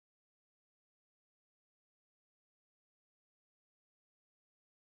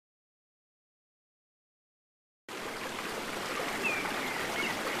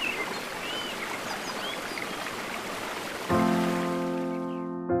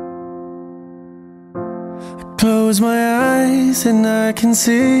Close my eyes and I can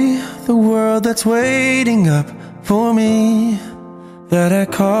see the world that's waiting up for me, that I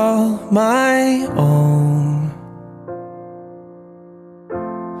call my own.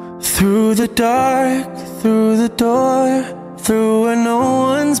 Through the dark, through the door, through where no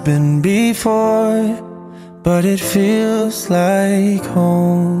one's been before, but it feels like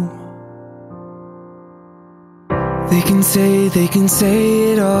home. They can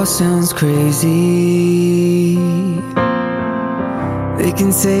say it all sounds crazy. They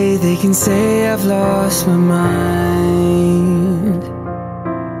can say I've lost my mind.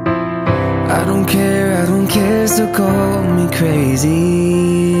 I don't care, so call me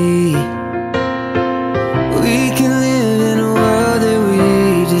crazy. We can live in a world that we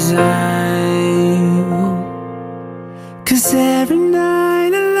design. 'Cause every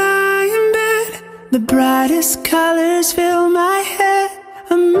night I lie in bed, the brightest colors fill my head.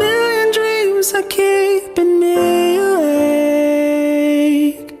 A million dreams are keeping me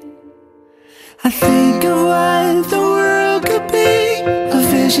awake. I think of what the world could be, a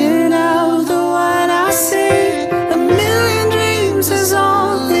vision of the one I see. A million dreams is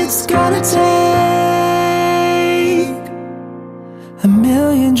all it's gonna take. A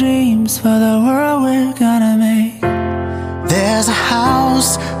million dreams for the world we're gonna make. There's a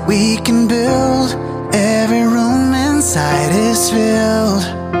house we can build. Every room inside is filled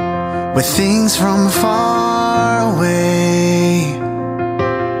with things from far away.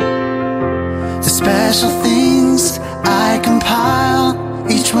 The special things I compile,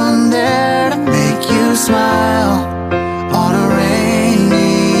 each one there to make you smile on a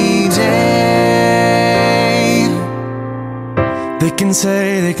rainy day. They can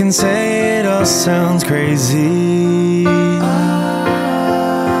say it all sounds crazy.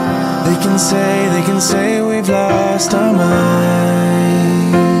 They can say we've lost our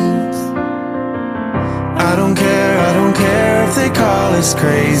minds. I don't care if they call us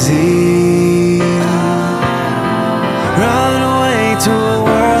crazy. Run away to a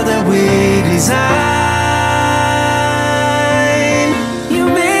world that we design. You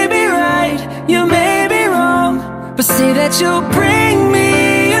may be right, you may be wrong, but say that you'll bring me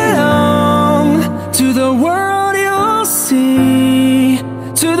along to the world you'll see,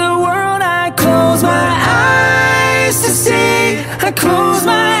 to the world I close my eyes to see. I close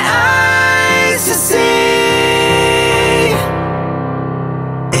my eyes to see.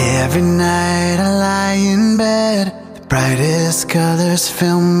 Every night I lie in bed, the brightest colors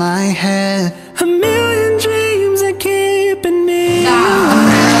fill my head. A million dreams are keeping me. A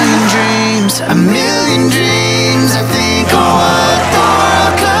million dreams. I think of what the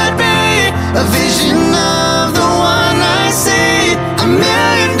world could be, a vision of the one I see. A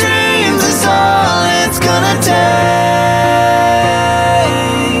million dreams is all it's gonna take.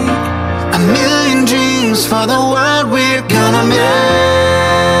 A million dreams for the world we're gonna make.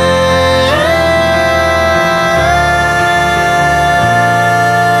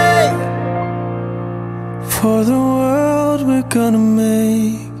 For the world we're gonna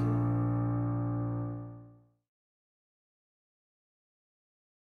make.